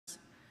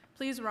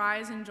Please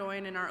rise and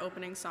join in our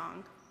opening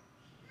song.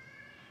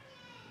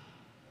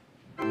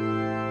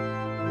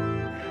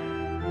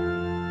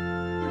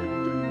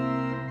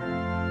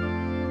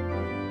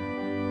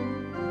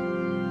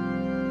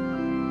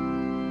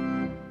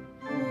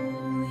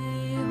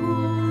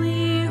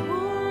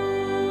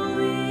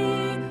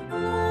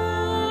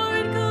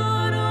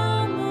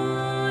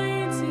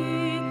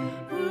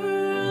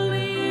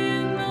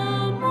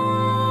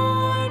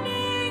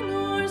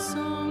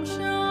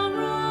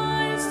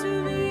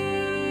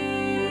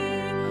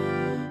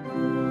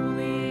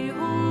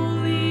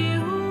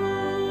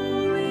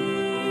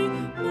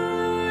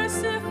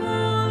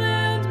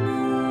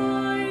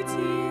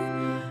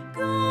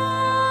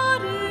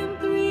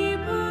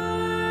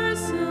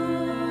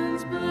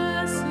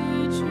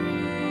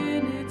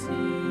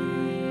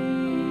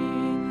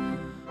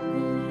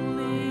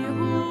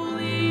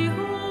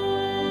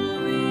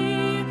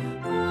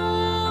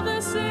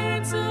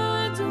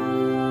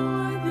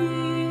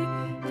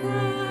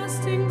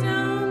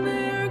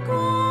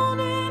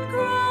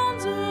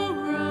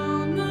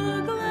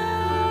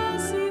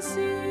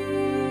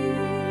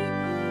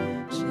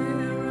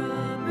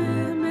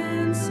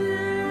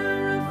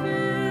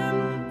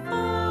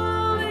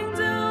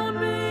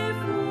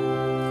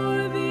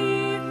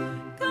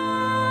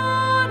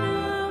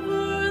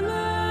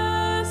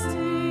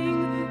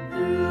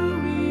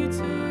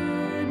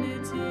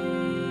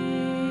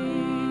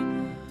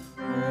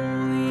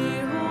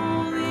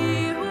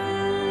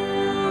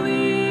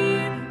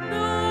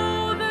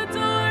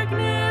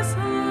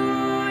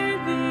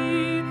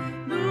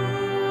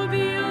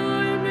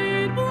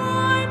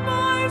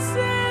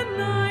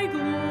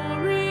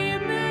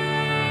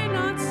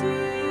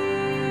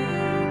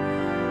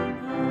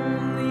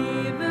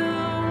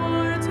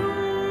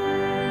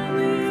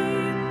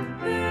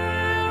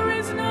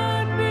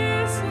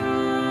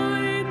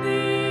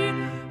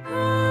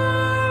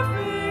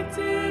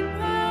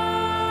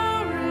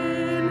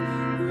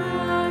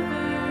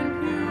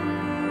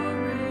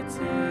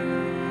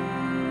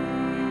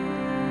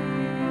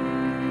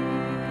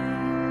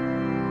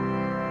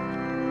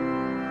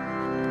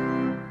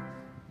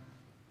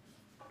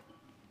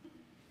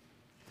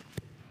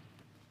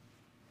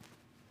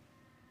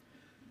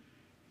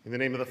 In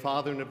the name of the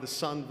Father, and of the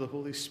Son, and of the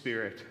Holy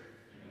Spirit,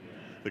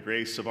 amen. The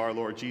grace of our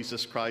Lord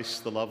Jesus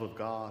Christ, the love of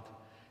God,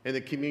 and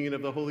the communion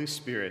of the Holy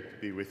Spirit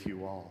be with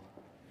you all.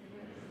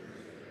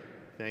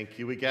 Thank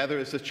you. We gather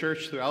as a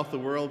church throughout the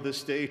world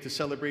this day to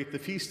celebrate the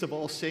Feast of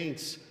All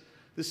Saints.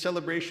 This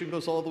celebration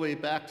goes all the way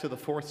back to the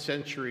 4th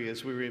century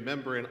as we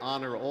remember and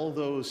honor all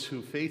those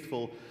who,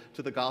 faithful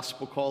to the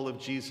gospel call of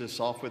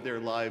Jesus, offered their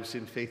lives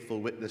in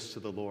faithful witness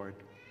to the Lord.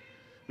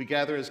 We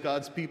gather as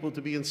God's people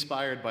to be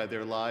inspired by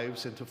their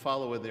lives and to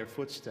follow in their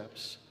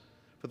footsteps.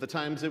 For the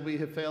times that we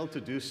have failed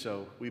to do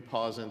so, we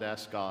pause and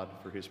ask God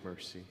for his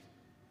mercy.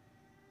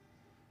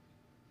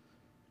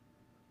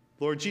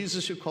 Lord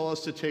Jesus, you call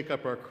us to take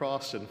up our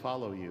cross and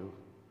follow you.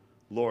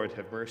 Lord,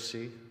 have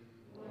mercy.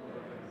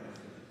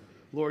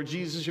 Lord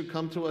Jesus, you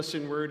come to us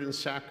in word and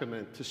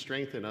sacrament to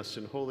strengthen us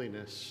in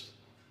holiness.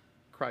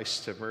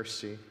 Christ, have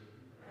mercy.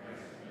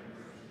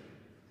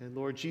 And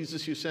Lord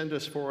Jesus, you send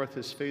us forth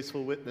as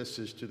faithful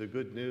witnesses to the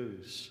good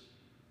news.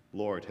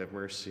 Lord, have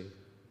mercy.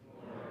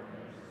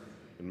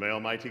 And may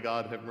Almighty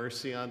God have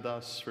mercy on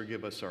us,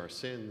 forgive us our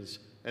sins,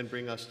 and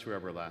bring us to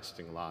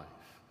everlasting life.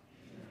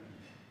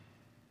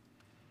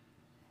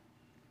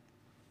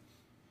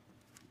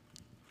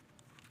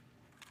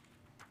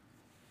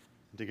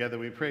 Together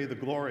we pray the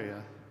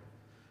Gloria.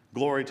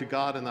 Glory to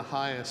God in the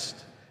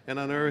highest, and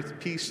on earth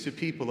peace to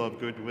people of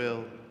good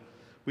will.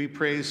 We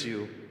praise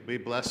you, we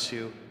bless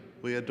you,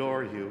 we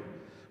adore you,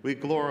 we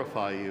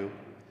glorify you.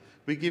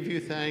 We give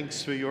you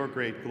thanks for your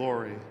great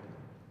glory.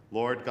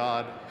 Lord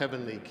God,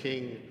 heavenly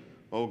King,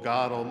 O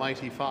God,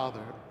 almighty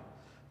Father,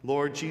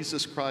 Lord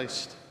Jesus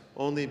Christ,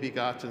 only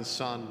begotten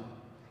Son,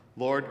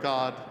 Lord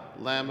God,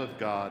 Lamb of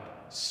God,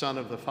 Son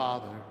of the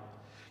Father,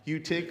 you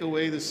take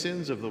away the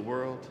sins of the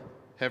world,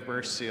 have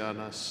mercy on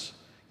us.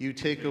 You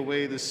take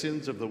away the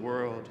sins of the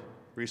world,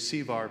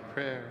 receive our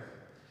prayer.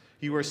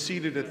 You are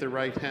seated at the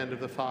right hand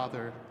of the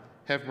Father,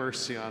 have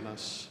mercy on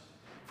us.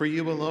 For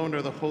you alone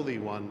are the Holy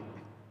One,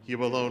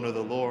 you alone are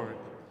the Lord,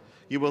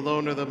 you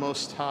alone are the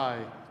Most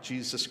High,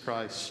 Jesus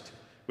Christ,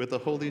 with the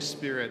Holy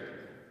Spirit,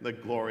 the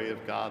glory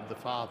of God the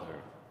Father.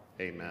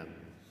 Amen.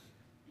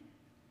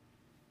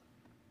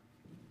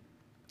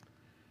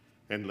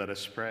 And let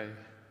us pray.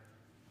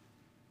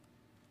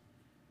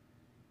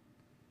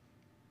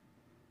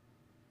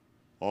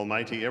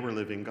 Almighty,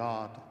 ever-living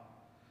God,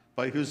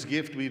 by whose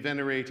gift we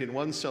venerate in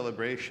one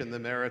celebration the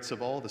merits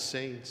of all the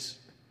saints,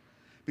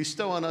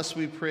 bestow on us,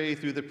 we pray,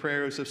 through the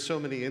prayers of so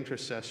many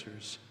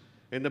intercessors,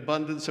 an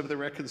abundance of the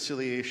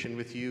reconciliation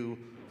with you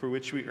for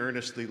which we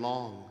earnestly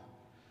long.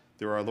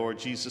 Through our Lord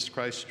Jesus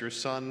Christ, your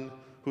Son,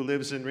 who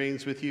lives and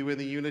reigns with you in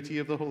the unity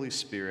of the Holy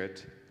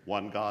Spirit,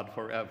 one God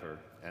forever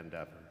and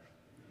ever.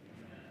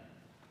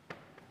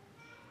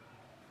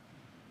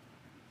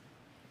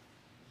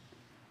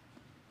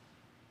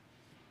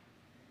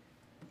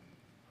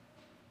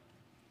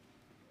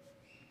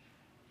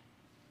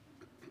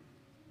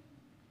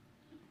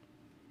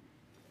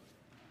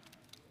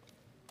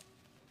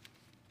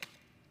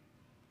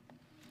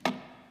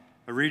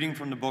 A reading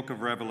from the book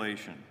of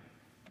Revelation.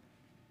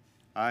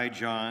 I,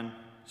 John,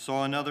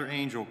 saw another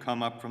angel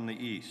come up from the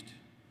east,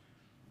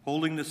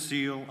 holding the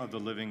seal of the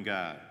living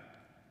God.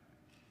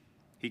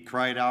 He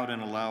cried out in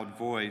a loud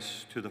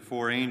voice to the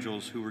four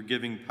angels who were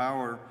given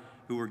power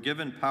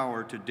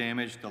to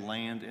damage the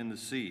land and the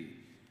sea.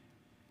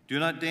 Do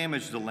not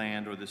damage the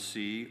land or the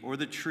sea or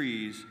the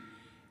trees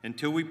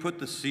until we put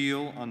the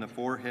seal on the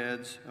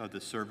foreheads of the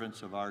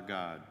servants of our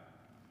God.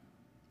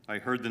 I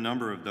heard the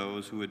number of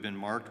those who had been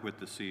marked with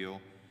the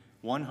seal,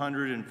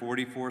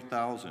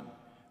 144,000,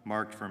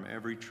 marked from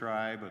every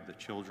tribe of the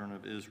children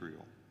of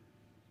Israel.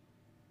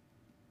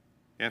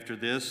 After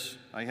this,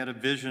 I had a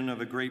vision of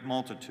a great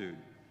multitude,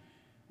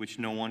 which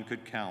no one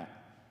could count,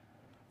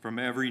 from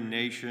every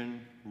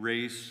nation,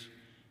 race,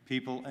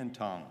 people, and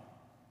tongue.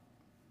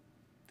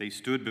 They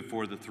stood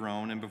before the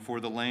throne and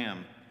before the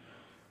Lamb,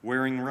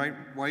 wearing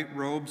white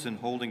robes and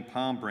holding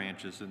palm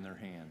branches in their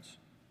hands.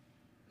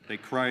 They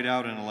cried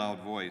out in a loud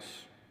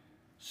voice,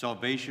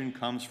 "Salvation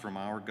comes from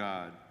our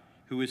God,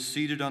 who is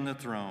seated on the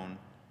throne,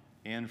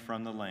 and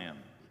from the Lamb."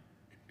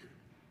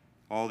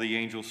 All the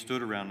angels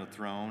stood around the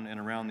throne and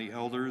around the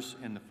elders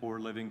and the four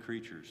living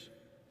creatures.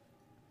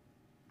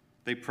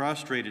 They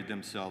prostrated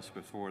themselves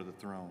before the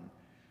throne,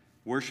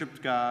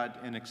 worshiped God,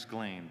 and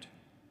exclaimed,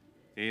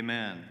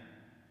 "Amen.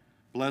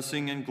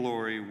 Blessing and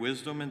glory,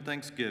 wisdom and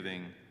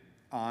thanksgiving,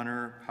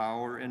 honor,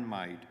 power, and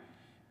might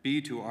be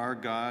to our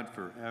God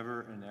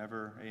forever and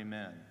ever.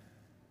 Amen."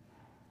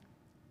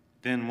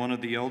 Then one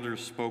of the elders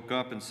spoke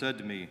up and said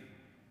to me,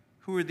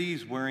 "Who are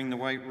these wearing the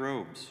white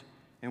robes,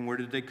 and where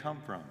did they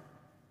come from?"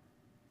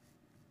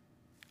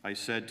 I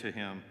said to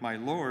him, "My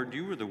Lord,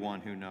 you are the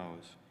one who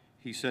knows."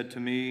 He said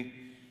to me,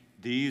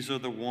 "These are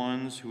the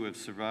ones who have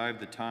survived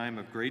the time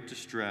of great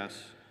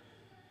distress.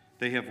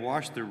 They have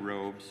washed their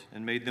robes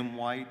and made them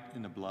white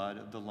in the blood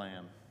of the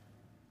Lamb."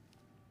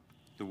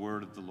 The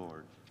word of the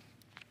Lord.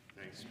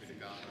 Thanks be to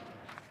God.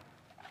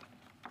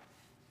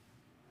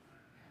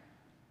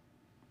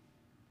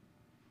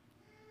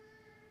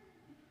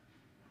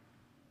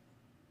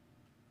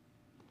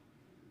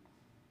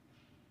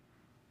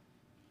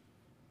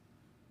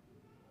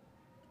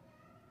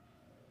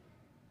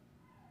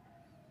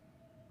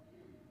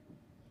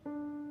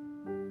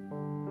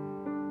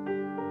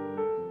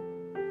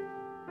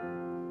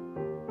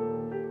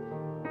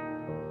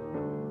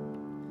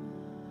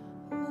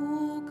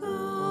 Oh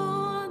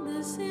God,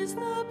 this is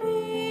the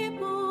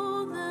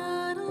people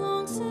that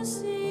longs to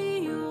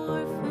see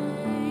your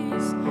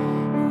face.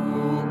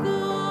 Oh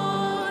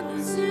God,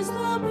 this is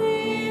the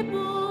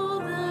people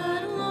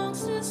that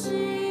longs to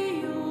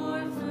see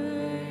your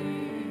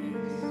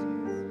face.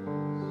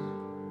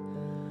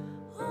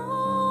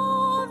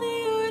 All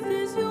the earth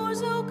is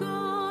yours, O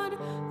God,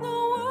 the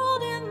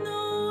world and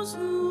those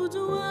who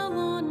dwell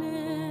on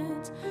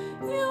it.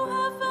 You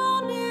have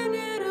founded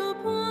it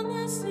upon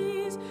the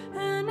seas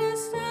and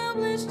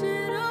established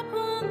it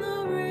upon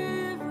the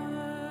rivers.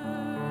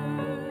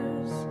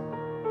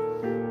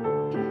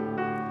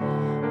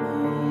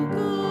 Oh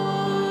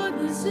God,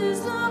 this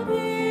is the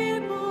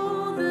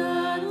people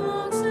that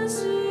longs to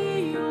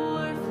see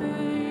your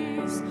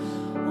face.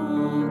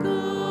 Oh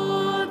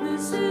God,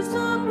 this is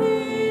the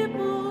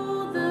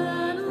people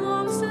that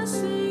longs to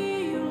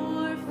see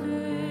your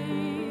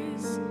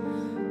face.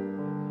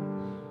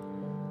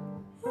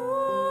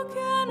 Who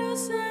can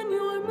ascend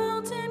your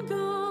mountain,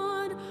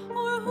 God,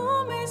 or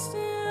who may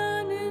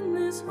stand in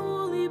this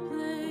holy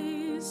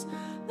place?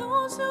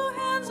 Those whose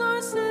hands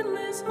are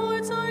sinless,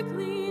 hearts are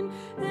clean,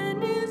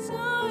 and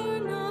desire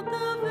not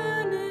the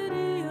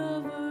vanity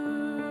of earth.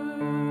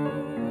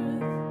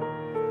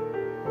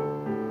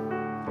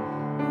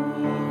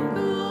 Oh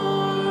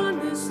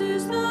God, this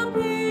is the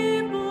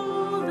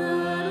people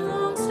that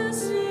longs to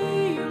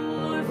see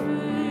your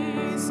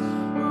face.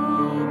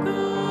 Oh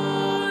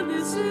God,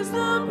 this is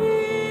the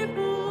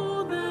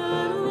people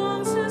that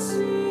longs to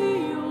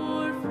see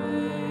your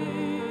face.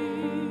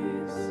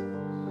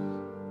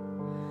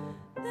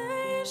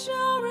 They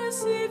shall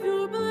receive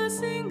your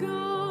blessing,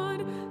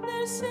 God.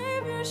 Their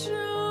Savior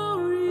shall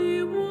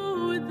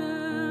reward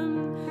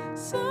them.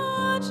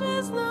 Such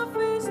is the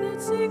face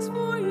that seeks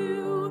for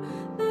you,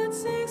 that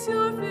seeks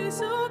your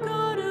face, O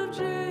God of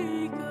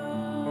Jacob.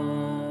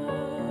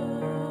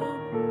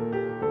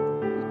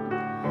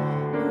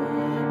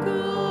 Oh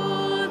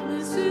God,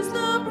 this is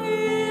the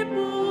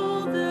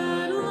people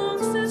that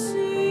longs to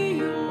see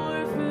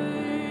your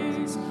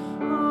face.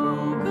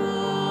 Oh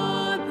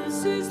God,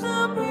 this is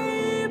the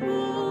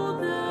people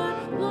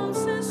that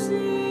longs to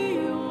see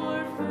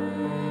your face.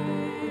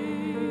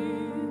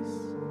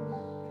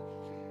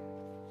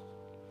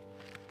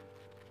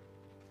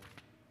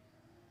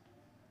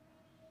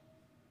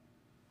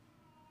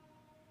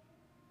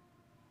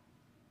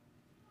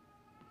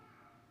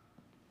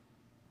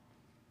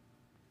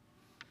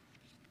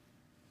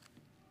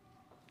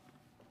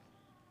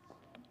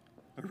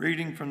 A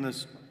reading from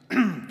this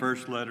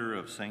first letter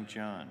of St.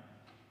 John.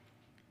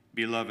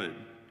 Beloved,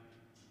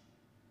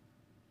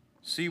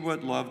 see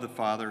what love the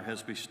Father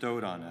has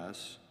bestowed on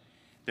us,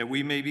 that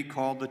we may be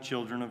called the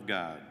children of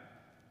God.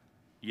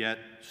 Yet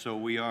so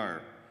we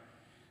are.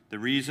 The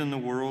reason the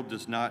world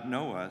does not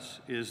know us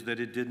is that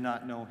it did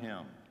not know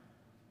him.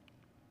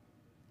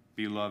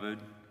 Beloved,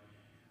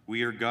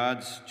 we are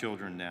God's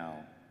children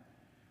now.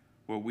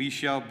 What we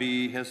shall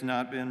be has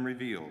not been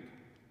revealed.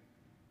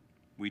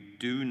 We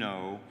do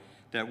know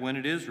that when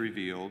it is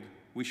revealed,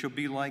 we shall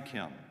be like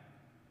him,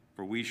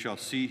 for we shall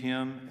see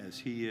him as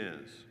he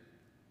is.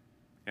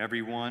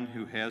 Everyone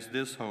who has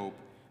this hope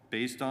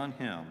based on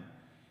him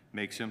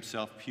makes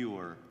himself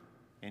pure,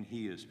 and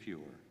he is pure.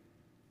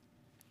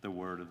 The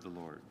word of the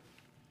Lord.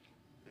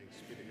 Thanks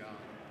be to God.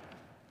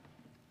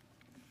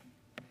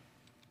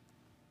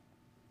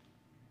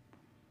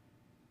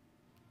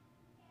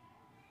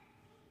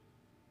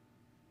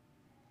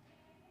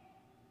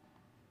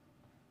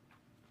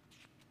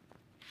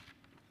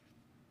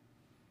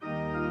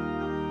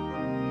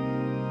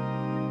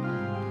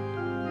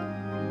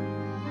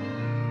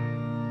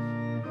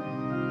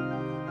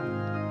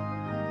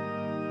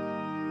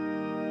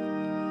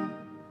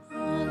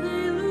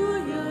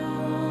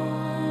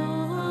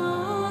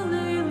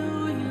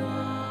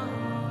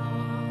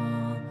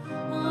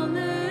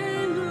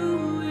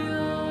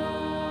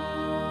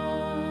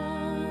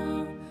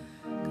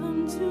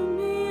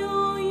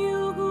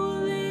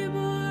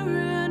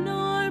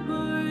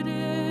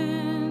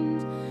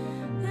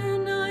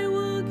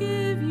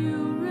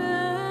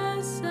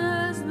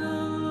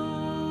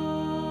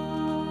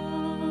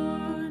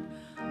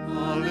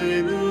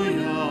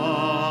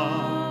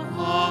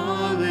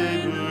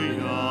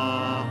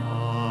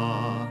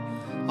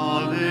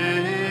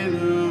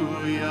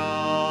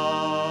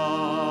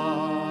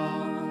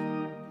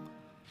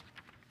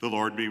 The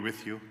Lord be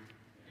with you.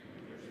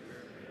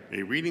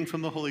 A reading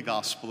from the Holy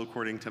Gospel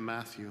according to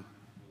Matthew.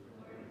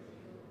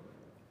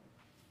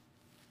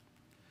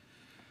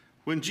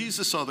 When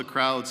Jesus saw the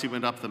crowds, he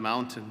went up the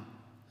mountain,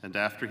 and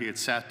after he had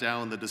sat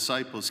down, the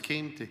disciples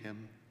came to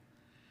him.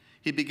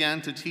 He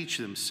began to teach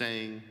them,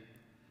 saying,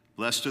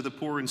 "Blessed are the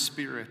poor in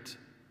spirit,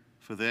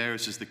 for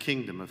theirs is the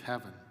kingdom of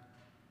heaven.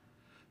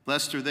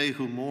 Blessed are they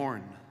who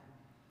mourn,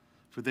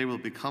 for they will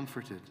be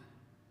comforted.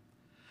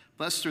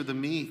 Blessed are the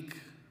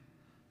meek,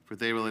 for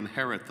they will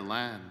inherit the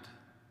land.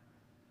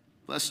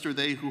 Blessed are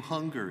they who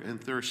hunger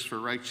and thirst for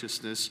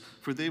righteousness,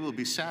 for they will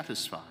be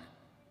satisfied.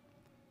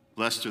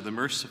 Blessed are the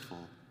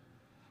merciful,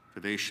 for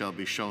they shall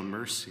be shown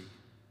mercy.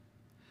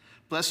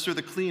 Blessed are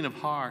the clean of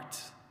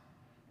heart,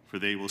 for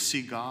they will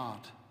see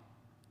God.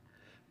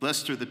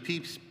 Blessed are the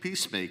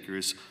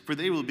peacemakers, for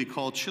they will be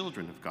called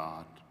children of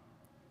God.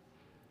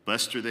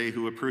 Blessed are they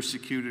who are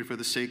persecuted for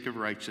the sake of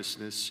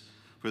righteousness,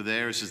 for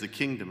theirs is the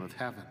kingdom of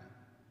heaven.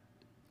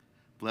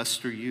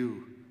 Blessed are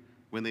you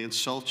when they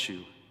insult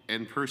you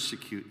and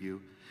persecute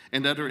you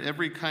and utter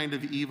every kind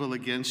of evil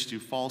against you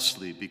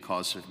falsely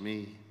because of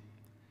me.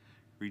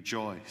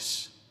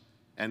 Rejoice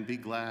and be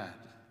glad,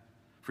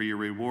 for your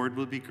reward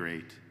will be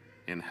great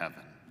in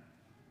heaven."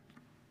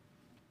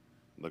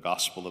 The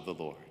Gospel of the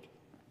Lord.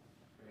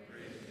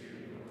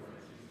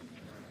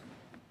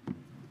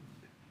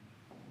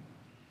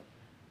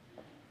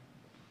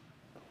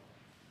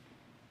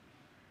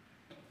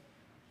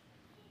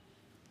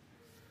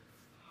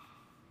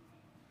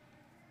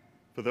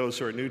 For those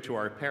who are new to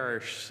our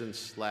parish,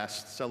 since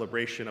last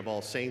celebration of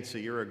All Saints a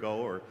year ago,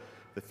 or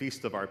the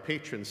feast of our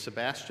patron,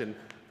 Sebastian,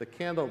 the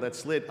candle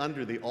that's lit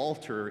under the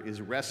altar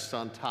rests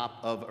on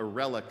top of a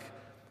relic,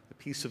 a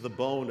piece of the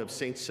bone of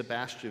Saint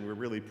Sebastian. We're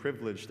really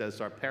privileged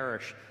as our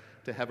parish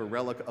to have a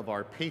relic of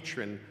our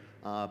patron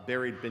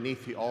buried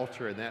beneath the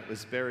altar, and that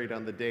was buried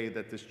on the day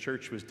that this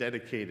church was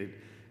dedicated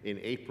in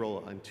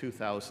April in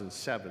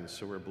 2007.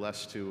 So we're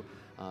blessed to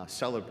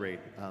celebrate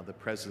the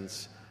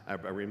presence,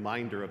 a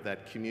reminder of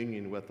that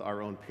communion with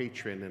our own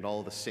patron and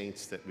all the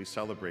saints that we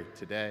celebrate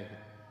today.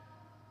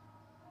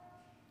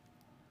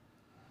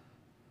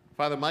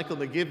 Father Michael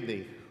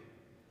McGivney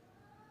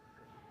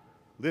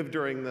lived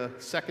during the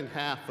second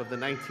half of the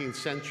 19th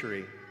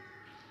century,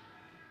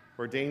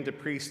 ordained a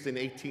priest in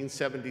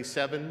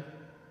 1877,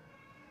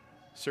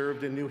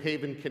 served in New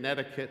Haven,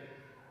 Connecticut,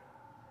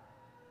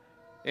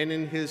 and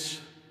in his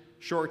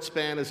short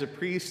span as a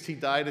priest, he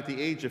died at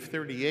the age of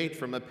 38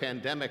 from a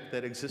pandemic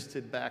that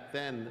existed back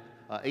then,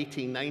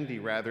 1890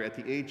 rather, at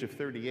the age of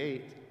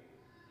 38.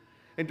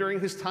 And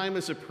during his time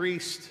as a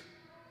priest,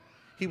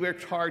 he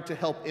worked hard to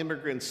help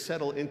immigrants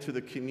settle into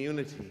the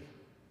community.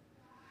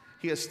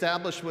 He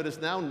established what is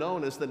now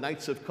known as the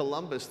Knights of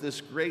Columbus,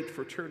 this great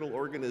fraternal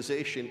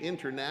organization,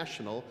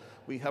 international.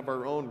 We have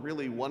our own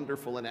really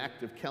wonderful and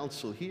active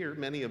council here.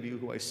 Many of you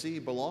who I see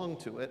belong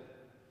to it.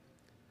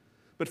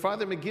 But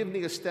Father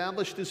McGivney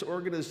established this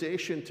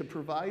organization to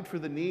provide for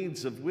the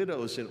needs of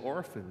widows and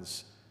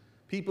orphans,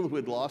 people who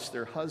had lost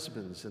their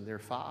husbands and their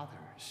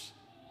fathers,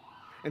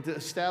 and to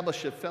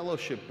establish a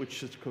fellowship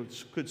which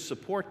could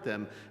support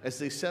them as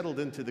they settled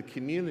into the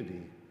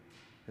community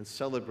and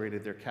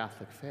celebrated their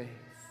Catholic faith.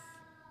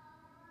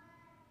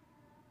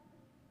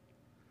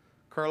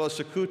 Carlos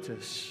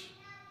Acutis,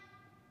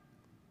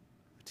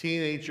 a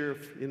teenager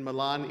in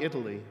Milan,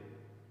 Italy,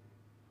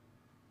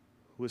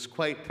 who was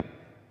quite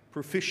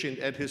proficient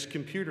at his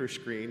computer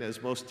screen,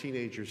 as most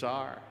teenagers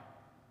are,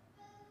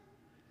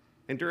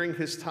 And during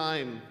his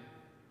time,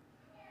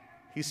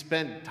 he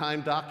spent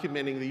time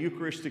documenting the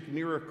Eucharistic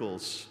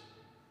miracles.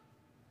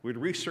 We'd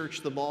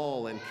research them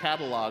all and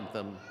catalog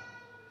them.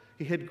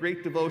 He had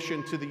great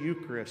devotion to the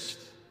Eucharist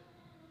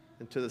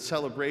and to the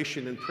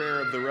celebration and prayer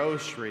of the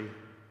Rosary.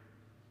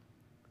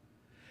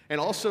 And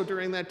also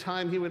during that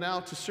time, he went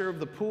out to serve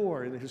the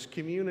poor in his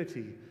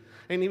community.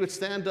 And he would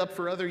stand up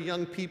for other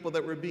young people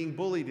that were being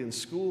bullied in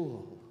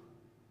school.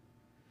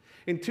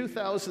 In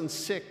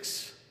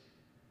 2006,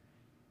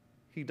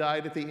 he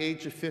died at the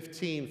age of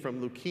 15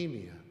 from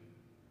leukemia.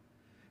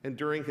 And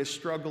during his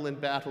struggle and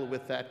battle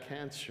with that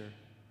cancer,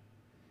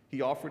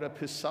 he offered up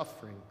his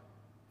suffering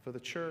for the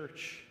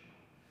church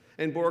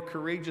and bore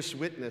courageous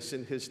witness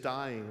in his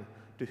dying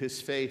to his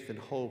faith and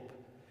hope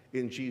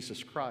in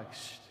Jesus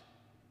Christ.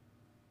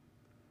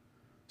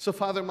 So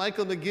Father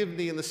Michael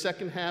McGivney in the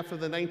second half of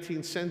the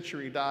 19th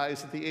century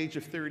dies at the age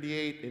of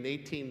 38 in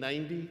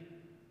 1890.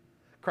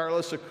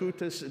 Carlos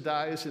Acutis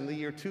dies in the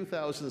year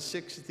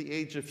 2006 at the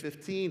age of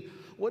 15.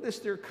 What is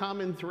their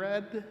common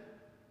thread?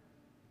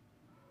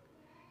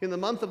 In the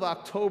month of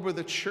October,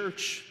 the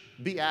church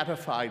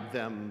beatified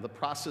them, the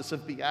process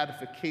of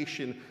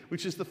beatification,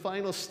 which is the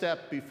final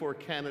step before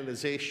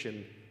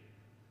canonization,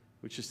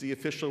 which is the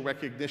official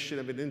recognition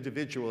of an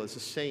individual as a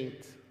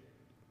saint.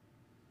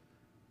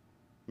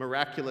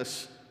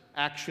 Miraculous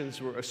actions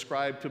were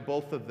ascribed to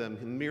both of them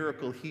in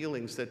miracle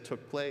healings that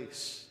took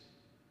place.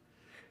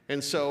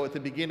 And so at the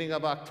beginning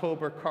of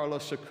October,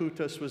 Carlos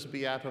Acutis was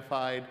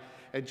beatified,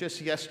 and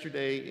just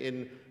yesterday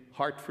in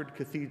Hartford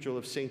Cathedral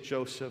of St.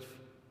 Joseph,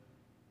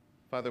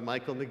 Father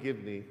Michael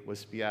McGivney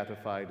was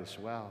beatified as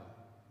well.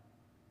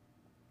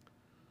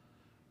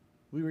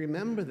 We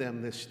remember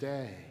them this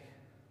day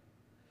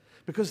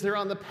because they're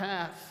on the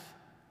path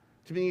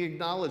to being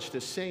acknowledged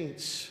as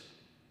saints.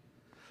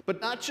 But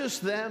not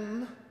just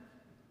them.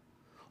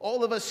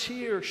 All of us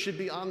here should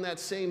be on that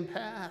same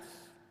path.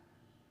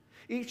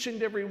 Each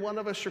and every one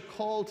of us are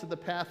called to the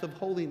path of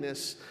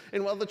holiness.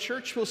 And while the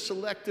church will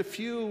select a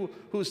few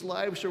whose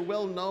lives are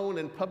well known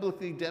and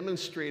publicly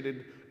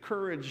demonstrated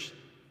courage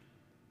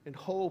and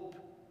hope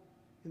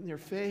in their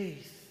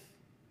faith,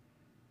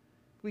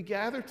 we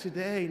gather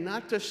today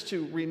not just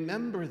to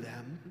remember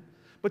them,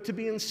 but to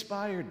be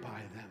inspired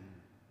by them.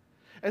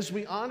 As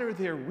we honor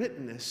their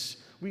witness,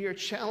 we are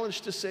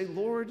challenged to say,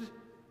 Lord,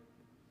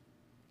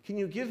 can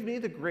you give me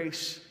the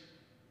grace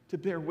to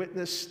bear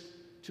witness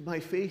to my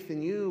faith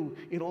in you,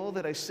 in all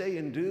that I say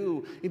and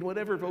do, in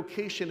whatever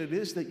vocation it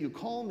is that you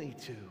call me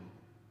to?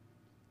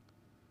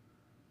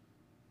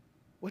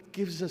 What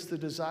gives us the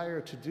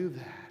desire to do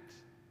that?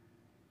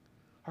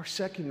 Our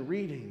second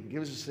reading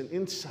gives us an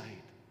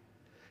insight.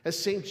 As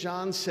St.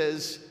 John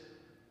says,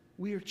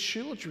 we are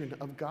children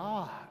of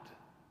God.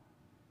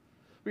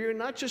 We are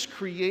not just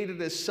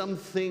created as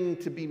something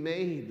to be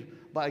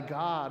made by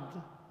God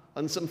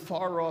on some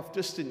far-off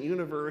distant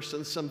universe,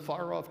 on some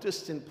far-off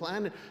distant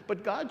planet,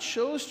 but God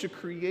chose to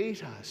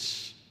create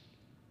us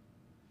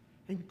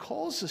and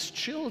calls us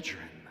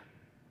children,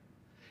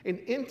 an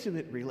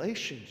intimate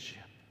relationship.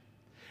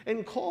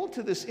 And called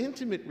to this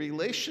intimate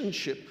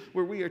relationship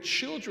where we are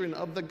children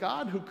of the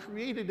God who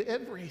created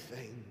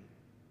everything.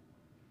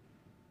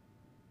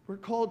 We're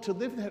called to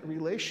live that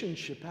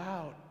relationship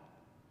out,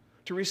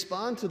 to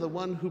respond to the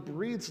one who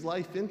breathes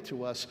life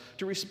into us,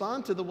 to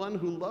respond to the one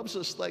who loves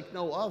us like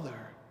no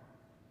other,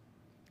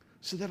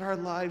 so that our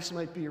lives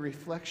might be a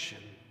reflection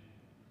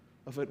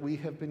of what we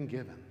have been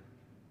given,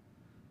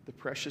 the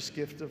precious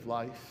gift of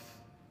life,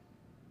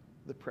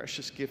 the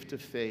precious gift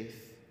of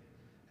faith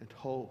and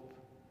hope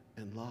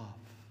and love.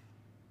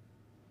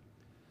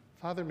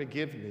 Father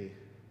McGivney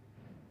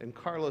and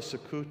Carlos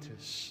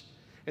Acutis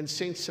and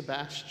Saint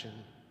Sebastian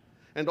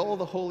and all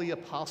the holy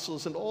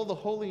apostles and all the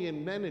holy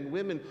men and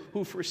women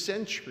who for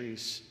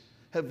centuries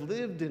have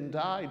lived and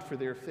died for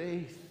their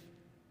faith,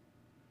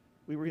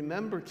 we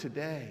remember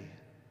today.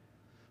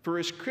 For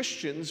as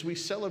Christians, we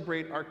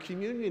celebrate our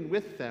communion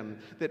with them,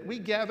 that we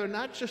gather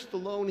not just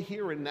alone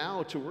here and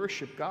now to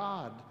worship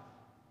God,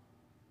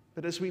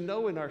 but as we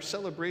know in our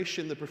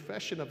celebration, the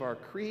profession of our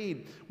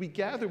creed, we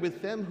gather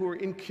with them who are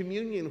in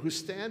communion, who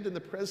stand in the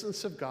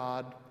presence of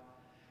God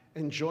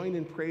and join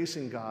in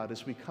praising God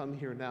as we come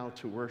here now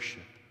to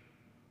worship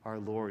our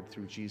Lord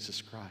through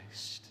Jesus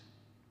Christ.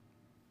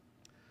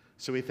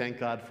 So we thank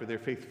God for their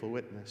faithful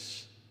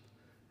witness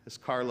as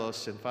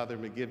Carlos and Father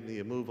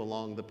McGivney move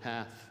along the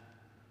path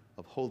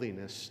of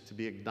holiness to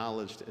be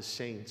acknowledged as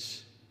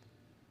saints.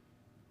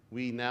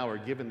 We now are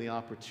given the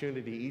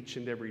opportunity each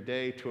and every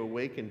day to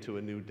awaken to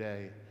a new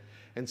day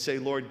and say,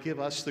 Lord, give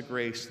us the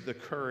grace, the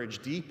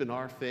courage, deepen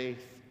our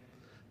faith,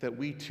 that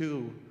we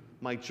too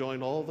might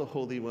join all the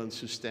holy ones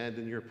who stand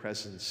in your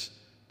presence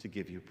to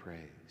give you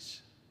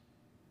praise.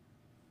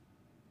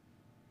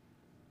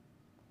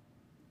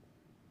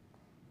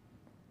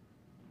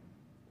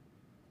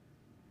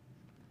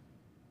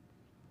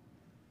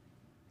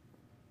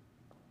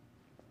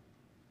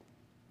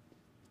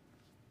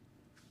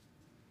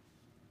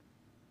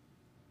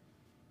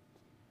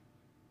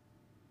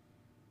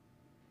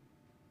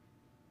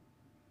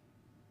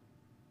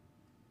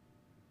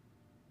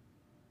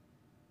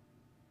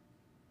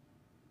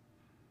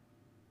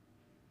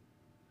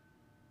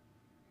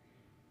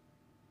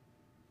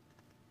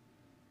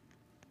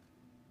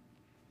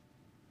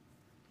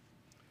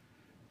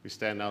 We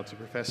stand now to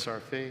profess our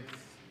faith.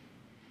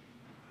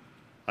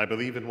 I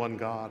believe in one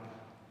God,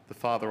 the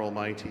Father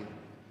Almighty,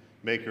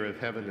 maker of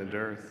heaven and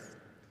earth,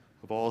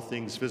 of all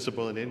things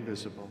visible and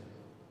invisible.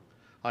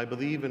 I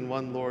believe in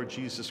one Lord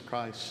Jesus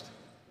Christ,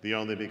 the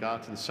only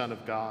begotten Son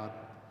of God,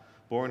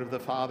 born of the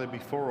Father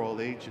before all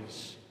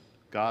ages,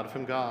 God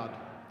from God,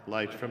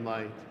 light from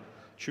light,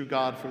 true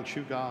God from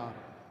true God,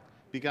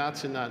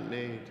 begotten, not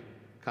made,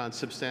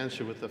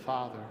 consubstantial with the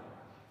Father.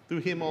 Through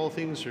him all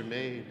things are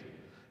made.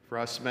 For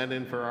us men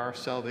and for our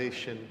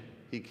salvation,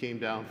 he came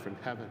down from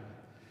heaven,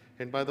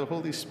 and by the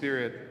Holy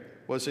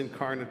Spirit was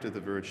incarnate of the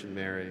Virgin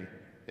Mary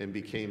and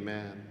became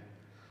man.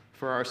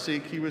 For our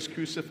sake he was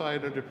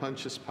crucified under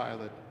Pontius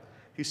Pilate.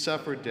 He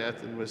suffered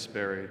death and was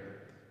buried,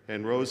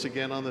 and rose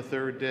again on the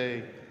third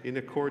day in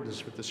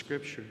accordance with the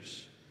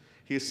Scriptures.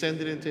 He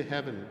ascended into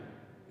heaven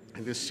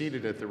and is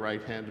seated at the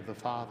right hand of the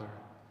Father.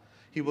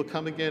 He will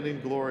come again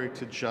in glory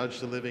to judge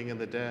the living and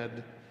the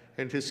dead,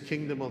 and his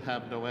kingdom will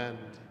have no end.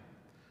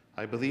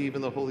 I believe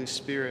in the Holy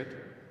Spirit,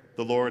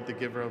 the Lord, the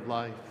giver of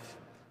life,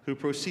 who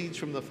proceeds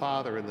from the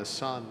Father and the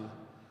Son,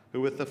 who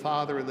with the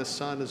Father and the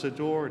Son is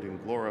adored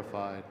and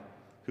glorified,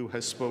 who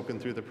has spoken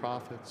through the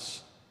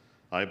prophets.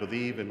 I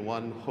believe in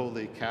one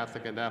holy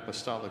Catholic and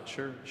Apostolic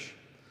Church.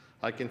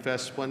 I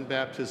confess one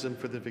baptism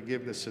for the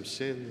forgiveness of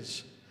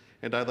sins,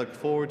 and I look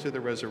forward to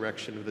the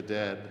resurrection of the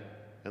dead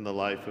and the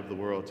life of the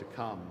world to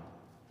come.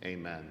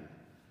 Amen.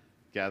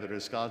 Gathered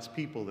as God's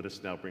people, let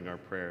us now bring our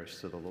prayers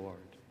to the Lord.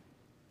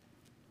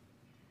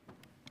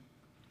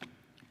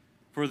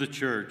 For the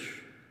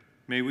Church,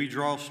 may we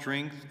draw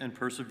strength and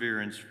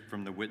perseverance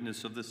from the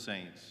witness of the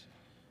saints.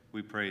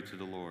 We pray to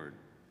the Lord.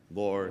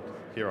 Lord,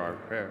 hear our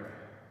prayer.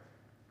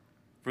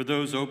 For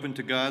those open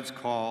to God's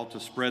call to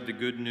spread the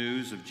good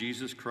news of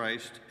Jesus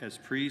Christ as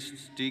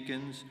priests,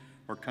 deacons,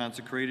 or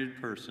consecrated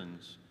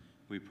persons,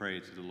 we pray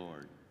to the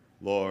Lord.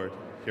 Lord,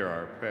 hear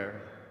our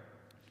prayer.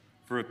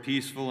 For a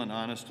peaceful and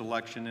honest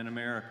election in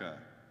America,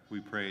 we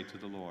pray to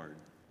the Lord.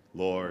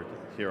 Lord,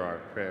 hear our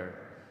prayer.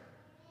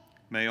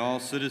 May all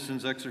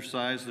citizens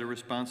exercise their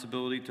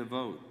responsibility to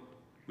vote,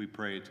 we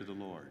pray to the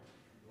Lord.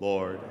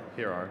 Lord,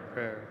 hear our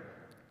prayer.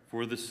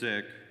 For the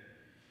sick,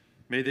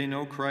 may they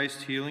know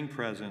Christ's healing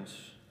presence,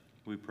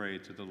 we pray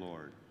to the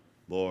Lord.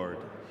 Lord,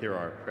 hear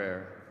our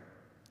prayer.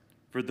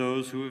 For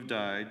those who have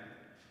died,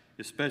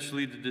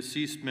 especially the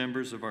deceased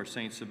members of our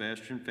St.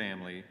 Sebastian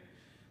family,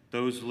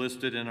 those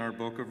listed in our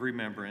book of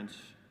remembrance,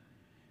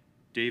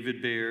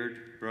 David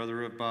Baird,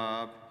 brother of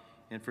Bob,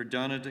 and for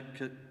Donna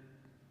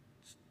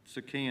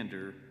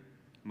Sikander,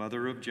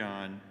 mother of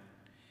John,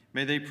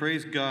 may they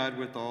praise God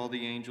with all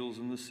the angels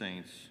and the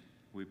saints,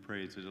 we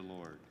pray to the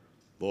Lord.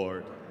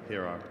 Lord,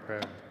 hear our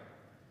prayer.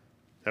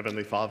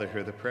 Heavenly Father,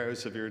 hear the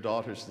prayers of your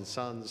daughters and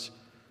sons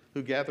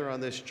who gather on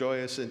this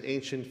joyous and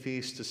ancient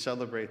feast to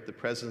celebrate the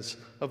presence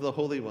of the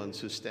holy ones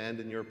who stand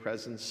in your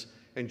presence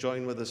and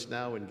join with us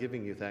now in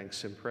giving you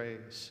thanks and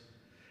praise.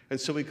 And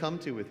so we come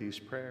to you with these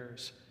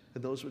prayers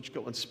and those which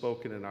go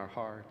unspoken in our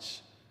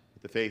hearts,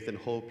 with the faith and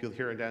hope you'll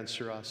hear and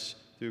answer us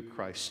through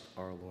Christ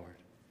our Lord.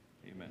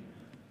 Amen.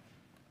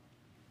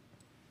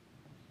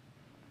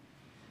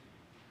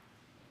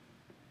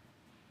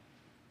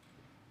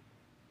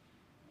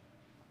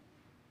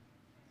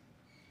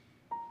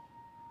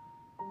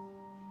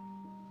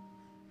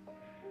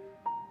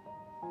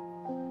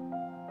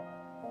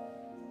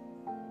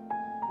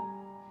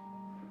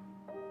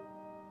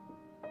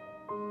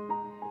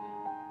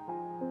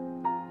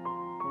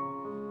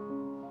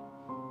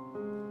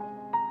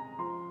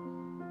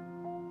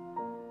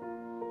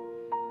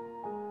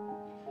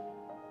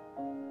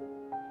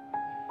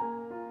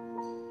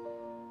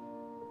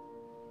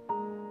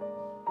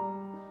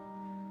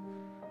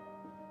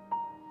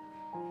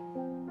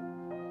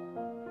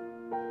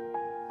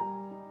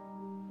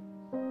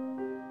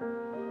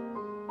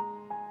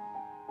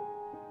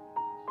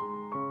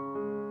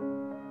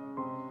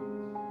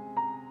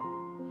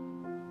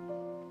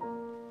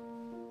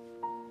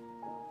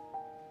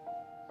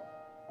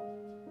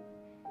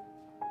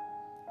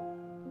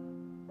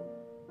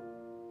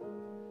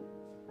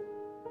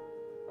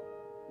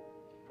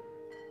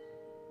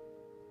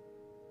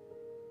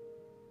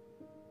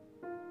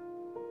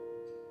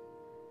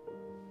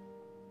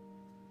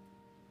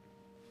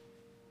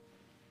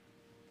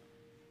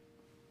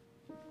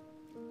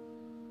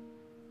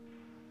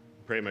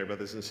 Pray, my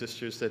brothers and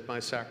sisters, that my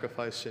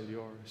sacrifice and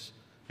yours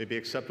may be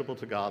acceptable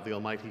to God, the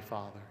Almighty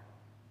Father.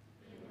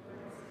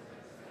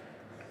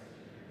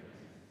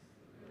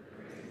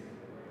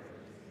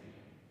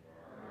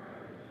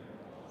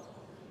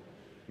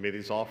 May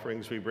these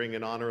offerings we bring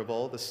in honor of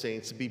all the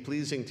saints be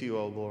pleasing to you,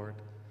 O Lord,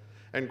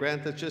 and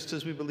grant that just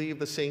as we believe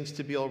the saints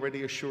to be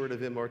already assured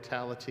of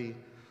immortality,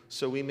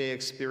 so we may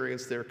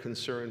experience their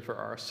concern for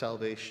our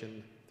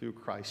salvation through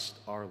Christ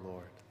our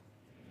Lord.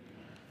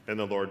 And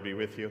the Lord be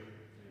with you.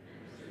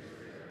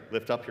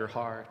 Lift up your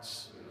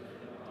hearts.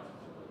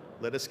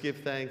 Let us give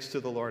thanks to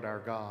the Lord our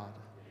God.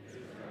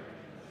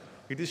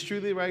 It is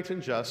truly right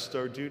and just,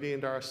 our duty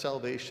and our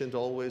salvation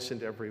always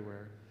and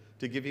everywhere,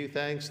 to give you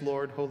thanks,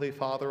 Lord, Holy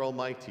Father,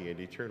 Almighty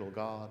and eternal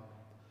God.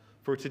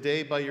 For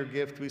today, by your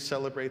gift, we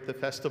celebrate the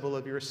festival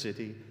of your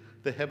city,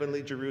 the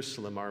heavenly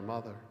Jerusalem, our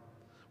mother,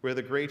 where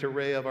the great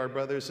array of our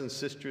brothers and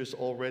sisters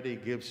already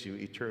gives you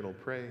eternal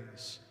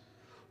praise.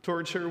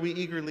 Towards her we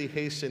eagerly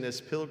hasten as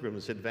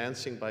pilgrims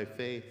advancing by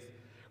faith,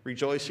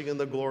 rejoicing in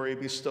the glory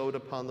bestowed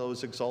upon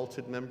those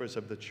exalted members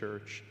of the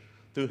Church,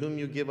 through whom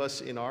you give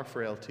us in our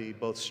frailty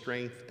both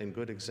strength and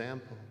good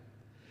example.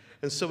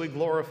 And so we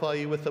glorify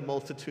you with the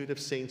multitude of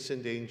saints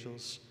and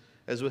angels,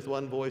 as with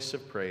one voice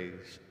of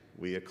praise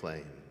we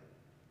acclaim.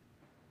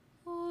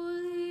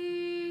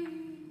 Holy,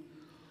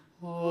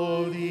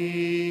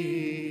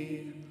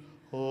 Holy,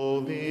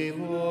 holy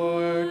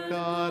Lord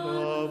God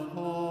of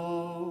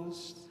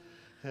hosts,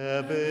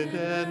 heaven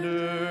and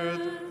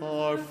earth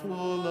are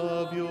full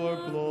of your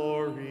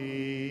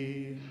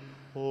glory.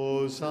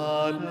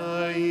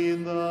 Hosanna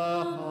in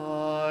the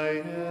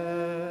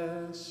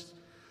highest.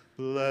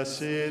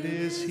 Blessed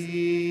is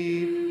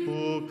he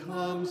who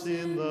comes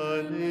in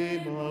the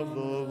name of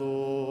the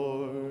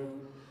Lord.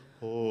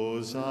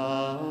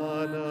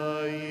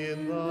 Hosanna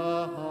in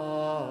the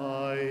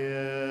highest.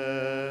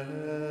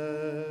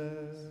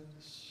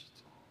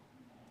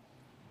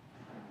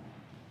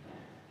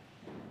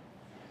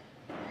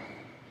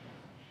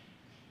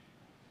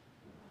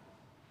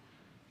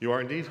 You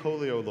are indeed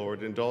holy, O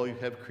Lord, and all you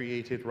have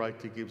created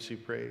rightly gives you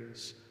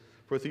praise.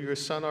 For through your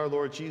Son, our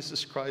Lord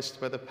Jesus Christ,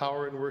 by the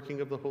power and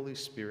working of the Holy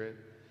Spirit,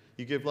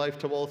 you give life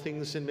to all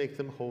things and make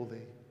them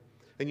holy.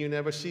 And you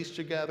never cease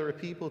to gather a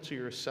people to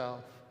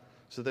yourself,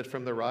 so that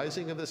from the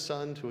rising of the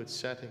sun to its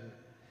setting,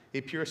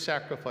 a pure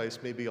sacrifice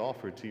may be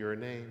offered to your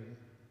name.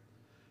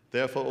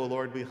 Therefore, O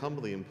Lord, we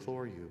humbly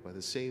implore you, by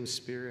the same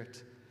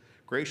Spirit,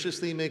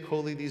 graciously make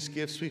holy these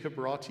gifts we have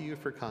brought to you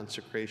for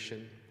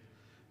consecration,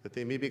 that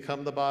they may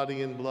become the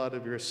body and blood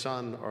of your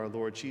Son, our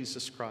Lord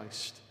Jesus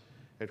Christ,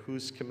 at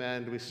whose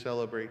command we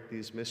celebrate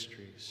these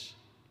mysteries.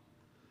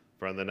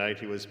 For on the night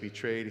he was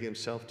betrayed, he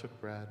himself took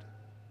bread,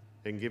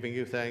 and giving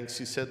you thanks,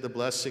 he said the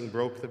blessing,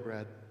 broke the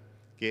bread,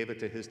 gave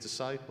it to his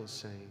disciples,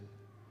 saying,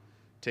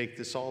 "Take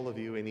this, all of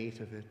you, and eat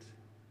of it,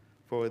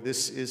 for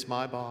this is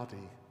my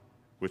body,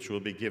 which will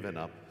be given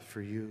up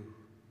for you."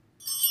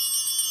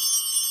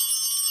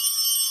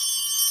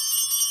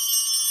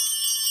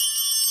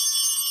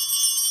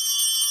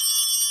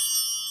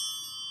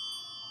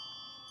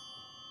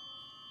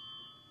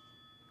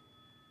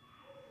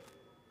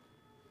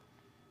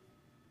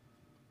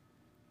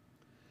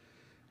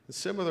 In a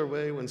similar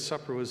way, when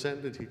supper was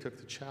ended, he took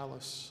the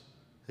chalice,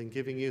 and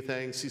giving you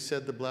thanks, he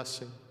said the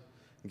blessing,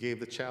 and gave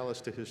the chalice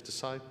to his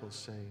disciples,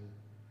 saying,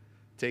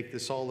 "Take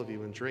this, all of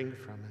you, and drink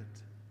from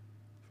it,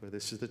 for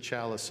this is the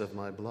chalice of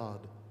my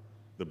blood,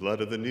 the blood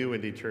of the new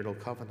and eternal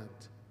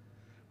covenant,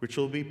 which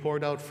will be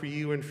poured out for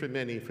you and for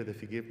many for the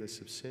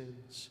forgiveness of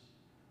sins.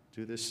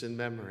 Do this in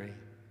memory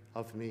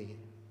of me."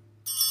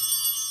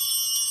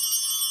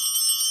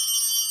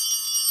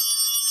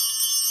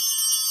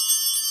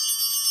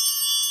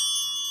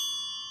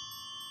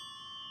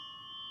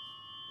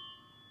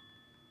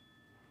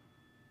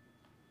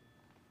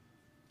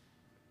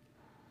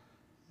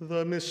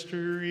 The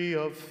mystery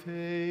of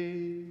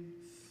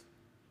faith.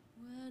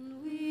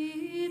 when we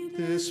eat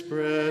This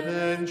bread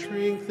and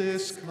drink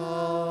this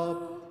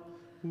cup,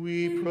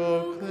 we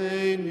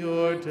proclaim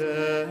your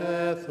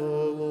death,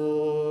 O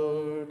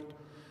Lord,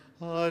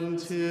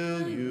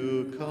 until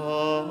you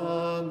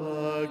come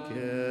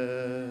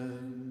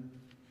again.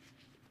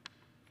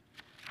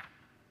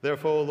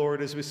 Therefore, O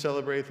Lord, as we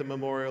celebrate the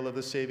memorial of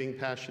the saving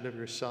passion of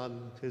your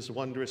Son, his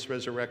wondrous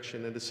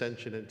resurrection and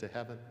ascension into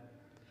heaven,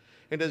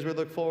 and as we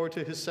look forward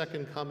to his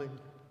second coming,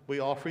 we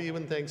offer you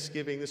in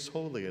thanksgiving this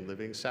holy and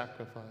living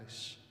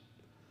sacrifice.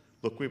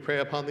 Look, we pray,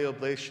 upon the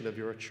oblation of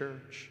your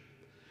church,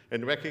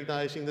 and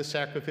recognizing the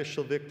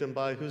sacrificial victim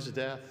by whose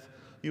death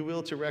you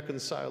will to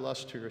reconcile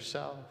us to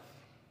yourself.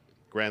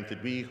 Grant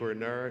that we who are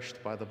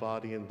nourished by the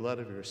body and blood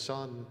of your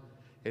Son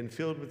and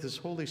filled with his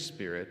Holy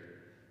Spirit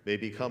may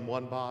become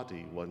one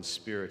body, one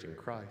spirit in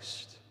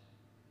Christ.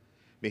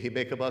 May he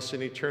make of us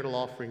an eternal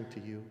offering to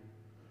you,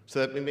 so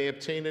that we may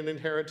obtain an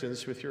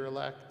inheritance with your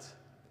elect,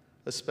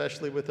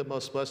 especially with the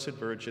most blessed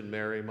Virgin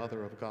Mary,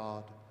 Mother of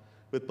God,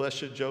 with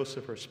blessed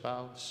Joseph, her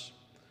spouse,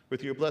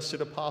 with your blessed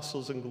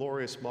apostles and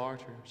glorious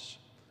martyrs,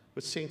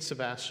 with Saint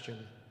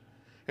Sebastian,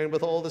 and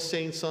with all the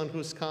saints on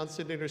whose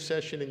constant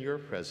intercession in your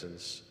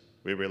presence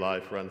we rely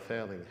for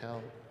unfailing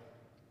help.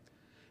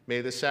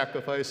 May the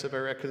sacrifice of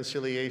our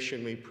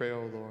reconciliation, we pray,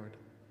 O Lord,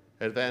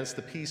 advance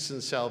the peace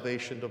and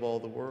salvation of all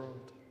the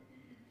world.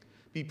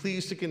 Be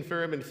pleased to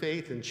confirm in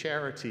faith and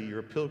charity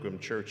your pilgrim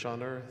church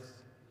on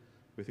earth,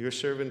 with your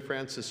servant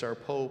Francis, our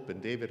Pope, and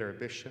David, our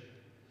Bishop,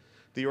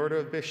 the order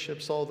of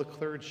bishops, all the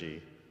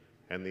clergy,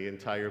 and the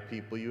entire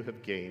people you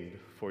have gained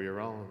for your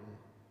own.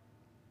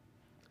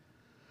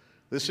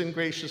 Listen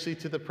graciously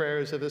to the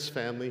prayers of this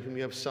family whom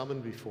you have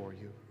summoned before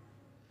you.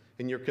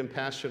 In your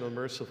compassion, O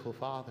merciful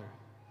Father,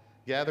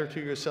 gather to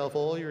yourself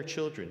all your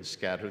children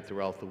scattered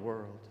throughout the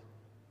world.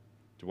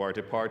 To our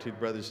departed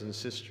brothers and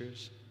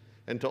sisters,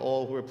 and to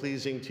all who are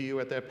pleasing to you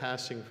at their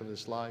passing from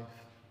this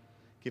life,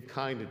 give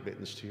kind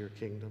admittance to your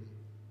kingdom.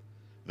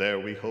 There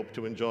we hope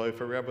to enjoy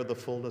forever the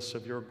fullness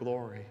of your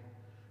glory.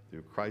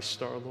 Through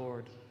Christ our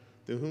Lord,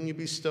 through whom you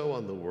bestow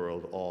on the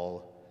world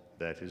all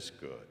that is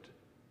good.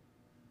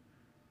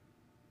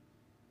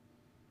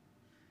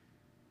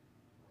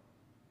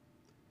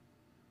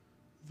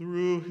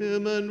 Through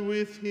him and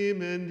with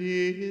him and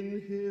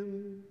in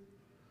him,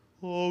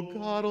 O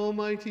God,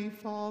 Almighty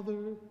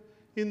Father,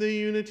 in the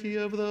unity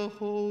of the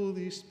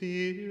Holy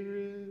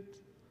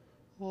Spirit,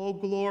 all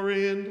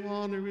glory and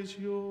honor is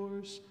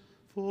yours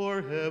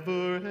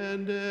forever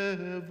and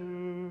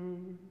ever.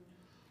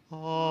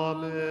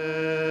 Amen.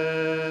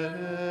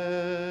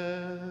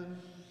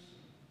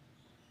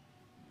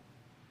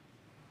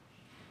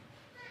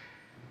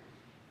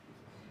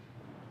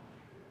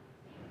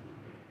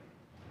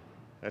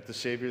 At the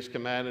Savior's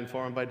command,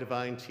 informed by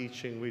divine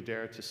teaching, we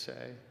dare to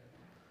say,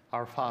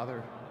 Our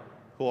Father,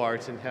 who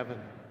art in heaven,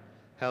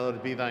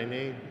 hallowed be thy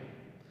name.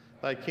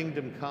 Thy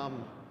kingdom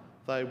come,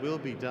 thy will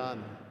be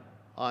done,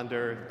 on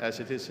earth as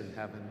it is in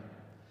heaven.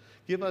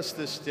 Give us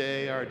this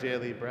day our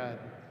daily bread,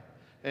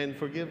 and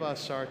forgive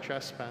us our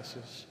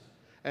trespasses,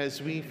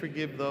 as we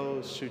forgive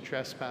those who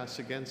trespass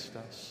against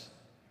us.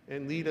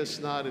 And lead us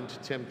not into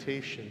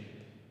temptation,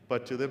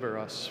 but deliver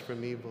us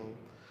from evil.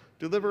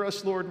 Deliver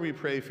us, Lord, we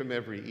pray, from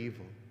every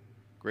evil.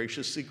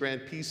 Graciously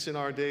grant peace in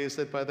our days,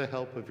 that by the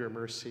help of your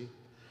mercy,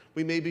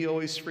 we may be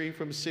always free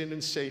from sin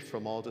and safe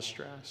from all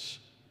distress,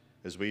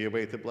 as we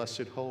await the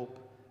blessed hope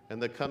and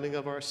the coming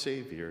of our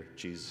Savior,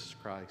 Jesus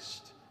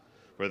Christ.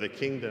 For the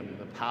kingdom,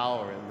 the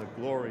power, and the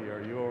glory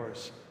are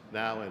yours,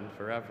 now and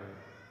forever.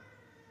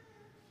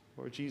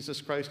 Lord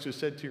Jesus Christ, who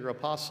said to your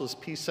apostles,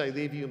 Peace I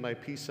leave you, my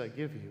peace I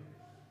give you,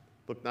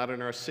 look not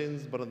on our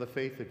sins, but on the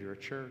faith of your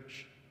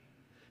church,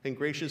 and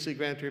graciously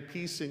grant her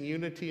peace and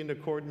unity in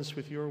accordance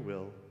with your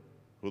will,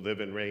 who live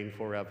and reign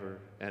forever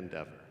and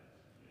ever.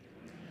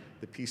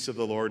 The peace of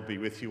the Lord be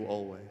with you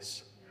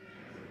always.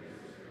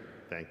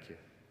 Thank you.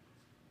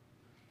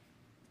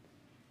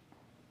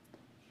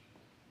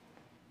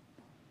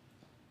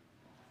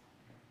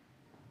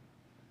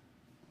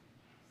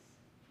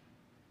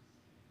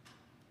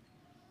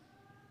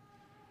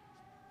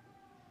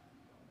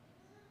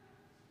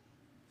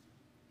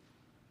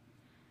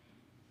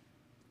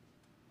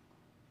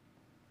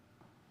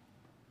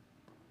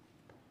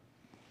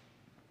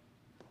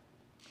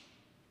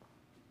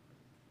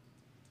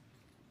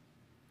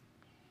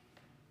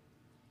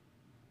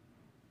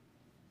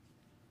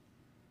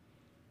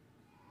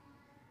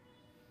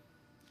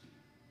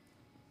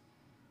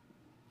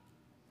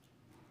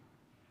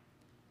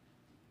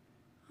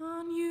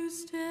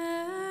 Agnus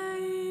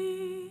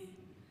Dei,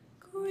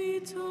 qui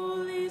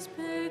tollis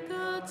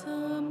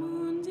peccata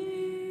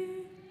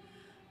mundi,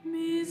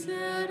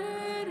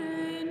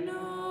 miserere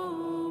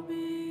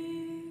nobis.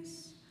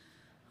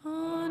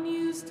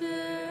 Agnus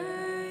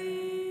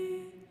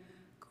Dei,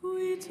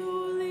 qui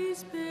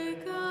tollis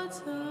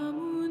peccata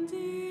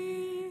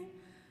mundi,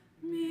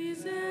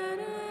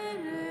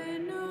 miserere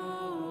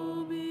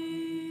nobis.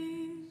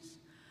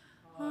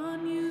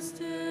 Agnus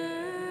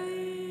Dei,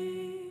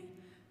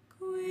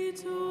 qui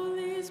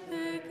tollis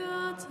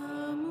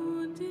peccata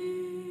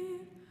mundi,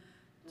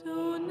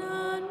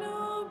 dona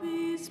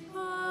nobis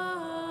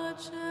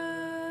pacem.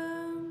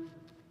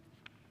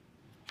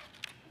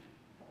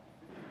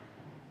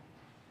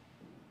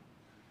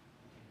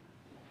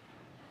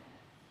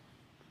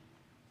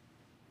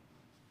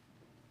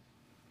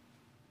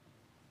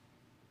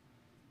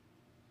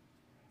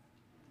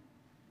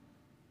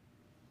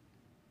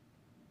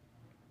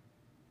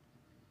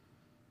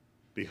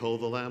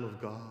 Behold the Lamb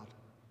of God.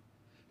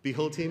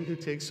 Behold him who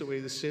takes away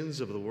the sins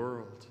of the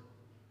world.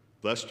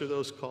 Blessed are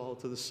those called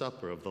to the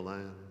supper of the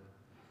Lamb.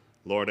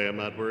 Lord, I am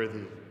not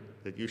worthy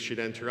that you should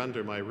enter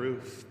under my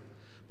roof,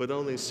 but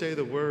only say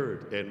the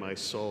word, and my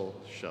soul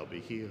shall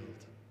be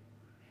healed.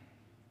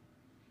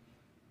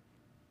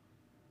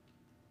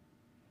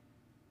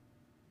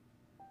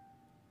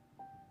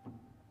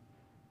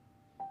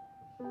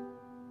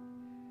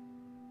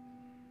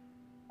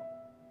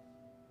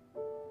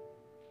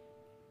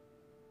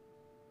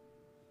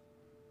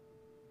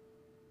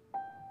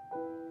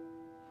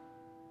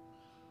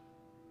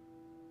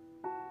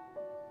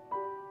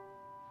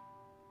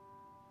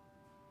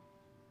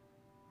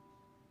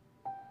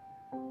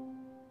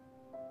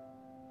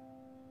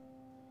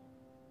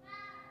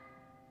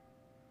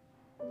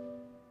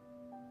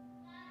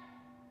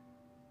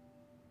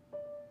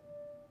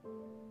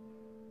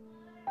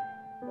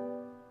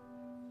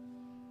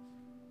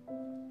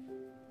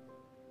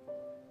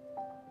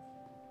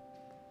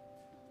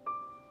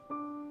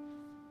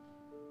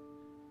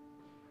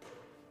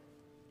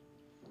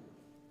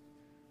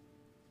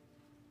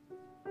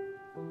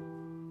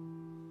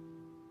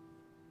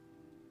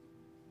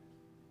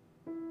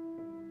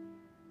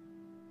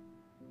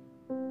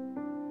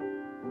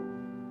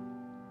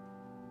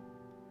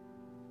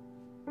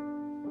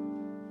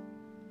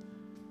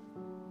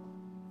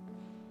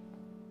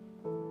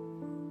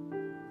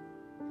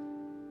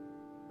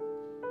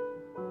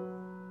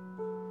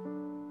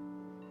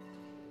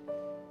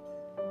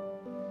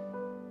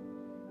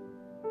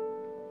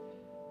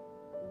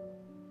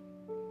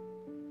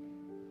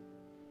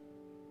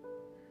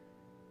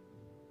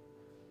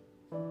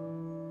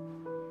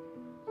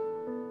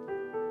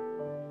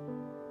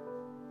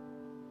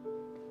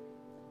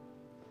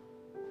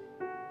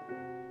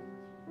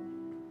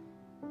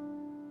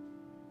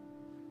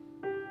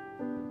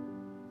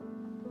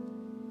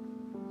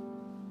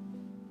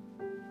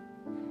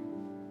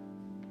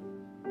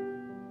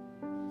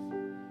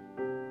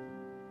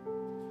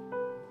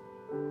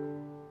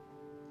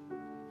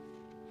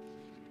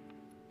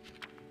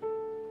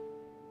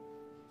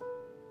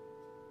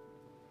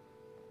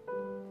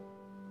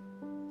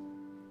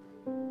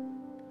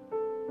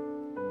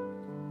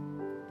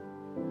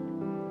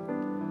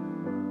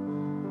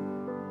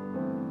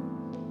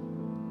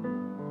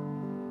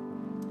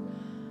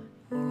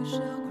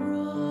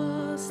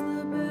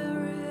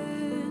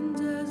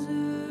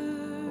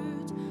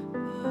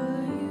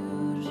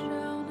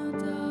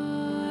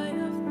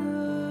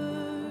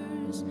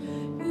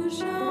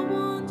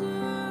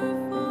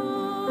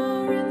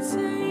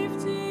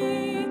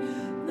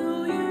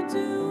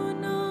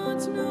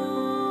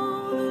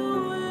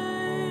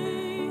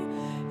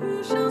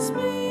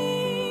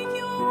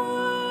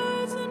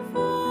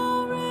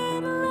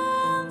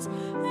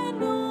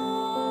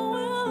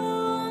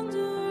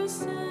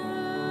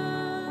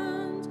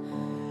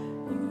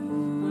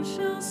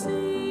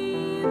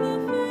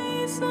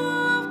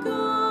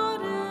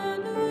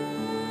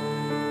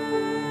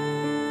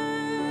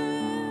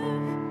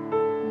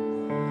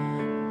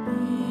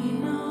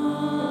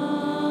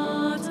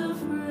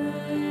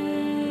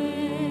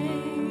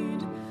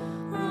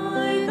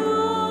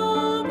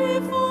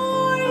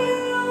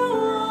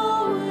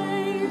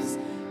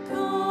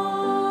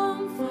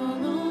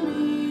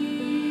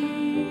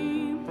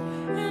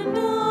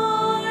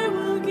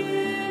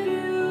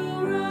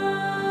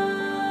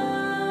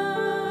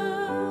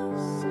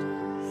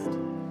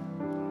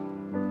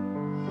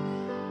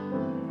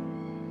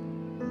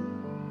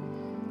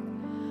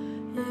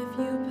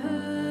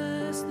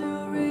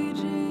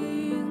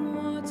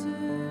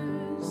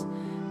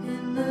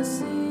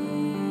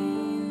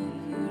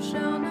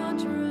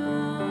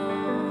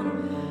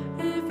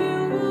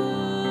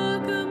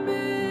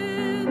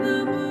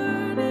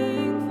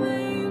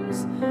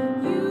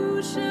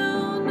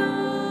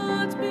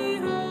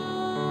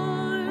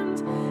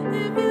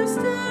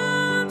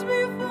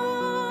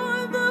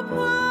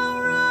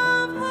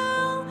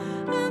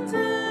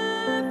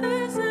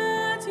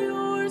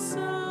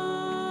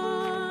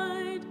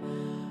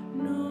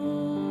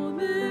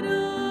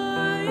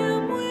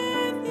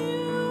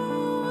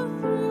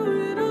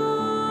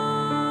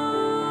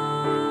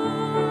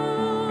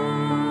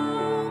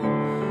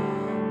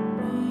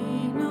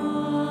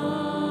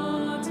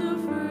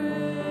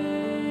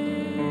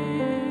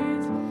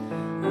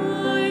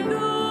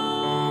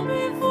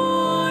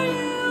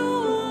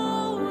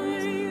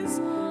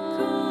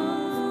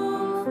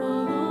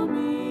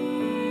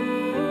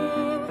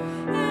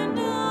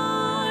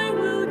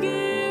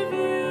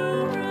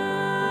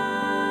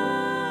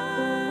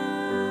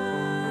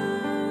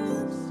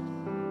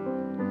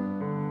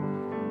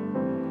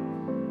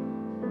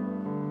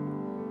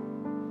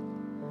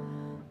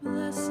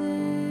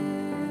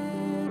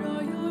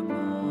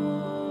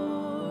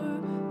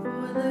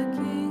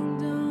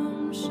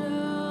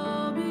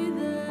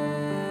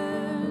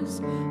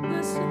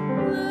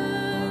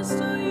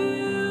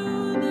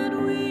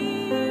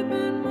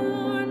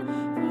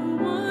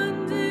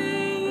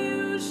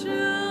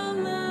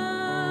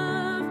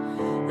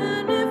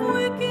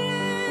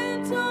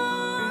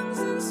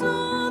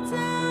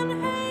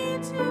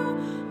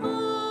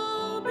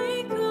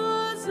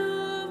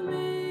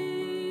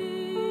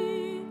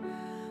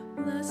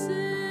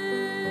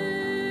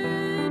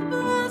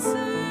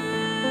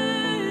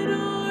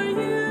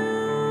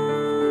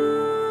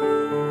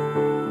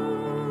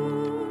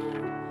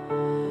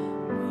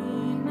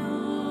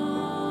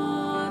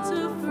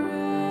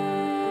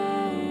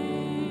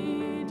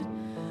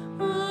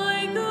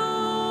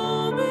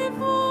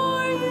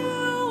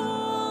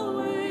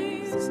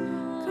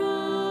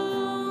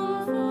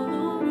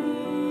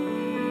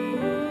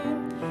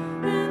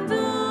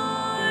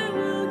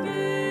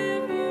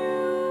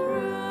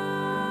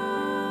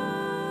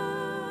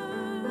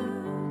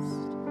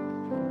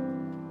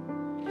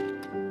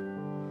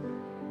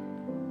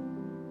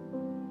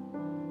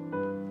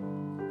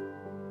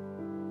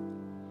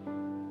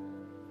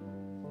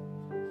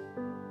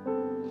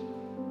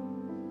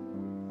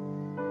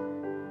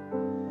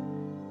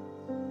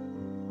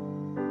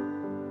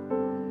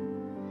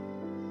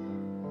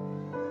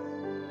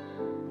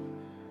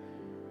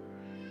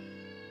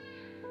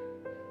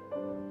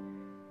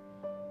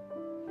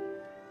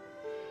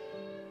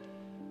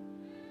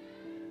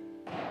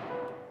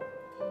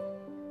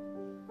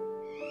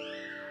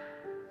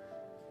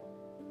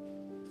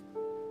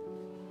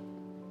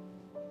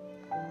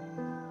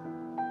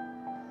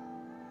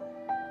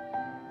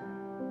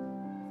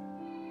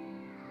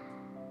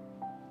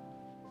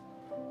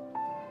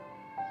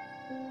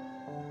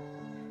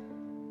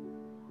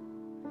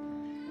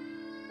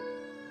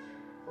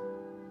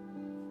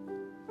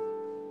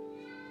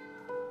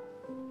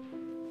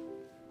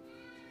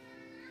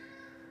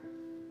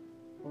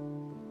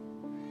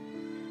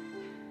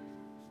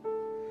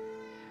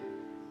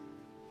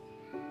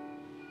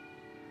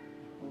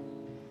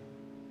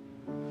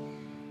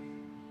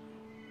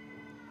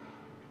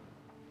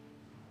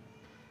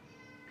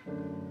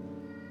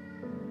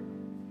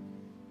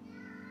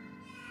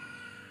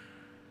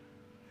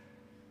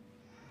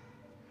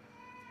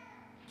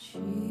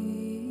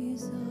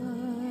 Jesus,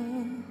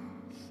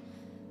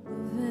 the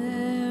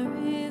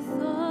very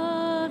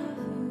thought of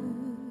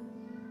you,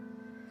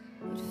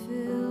 it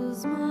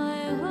fills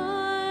my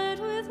heart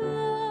with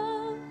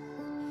love.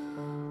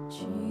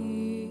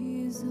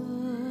 Jesus,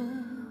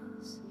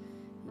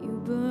 you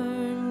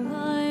burn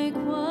like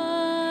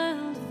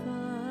wildfire,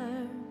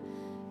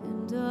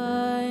 and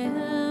I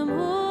am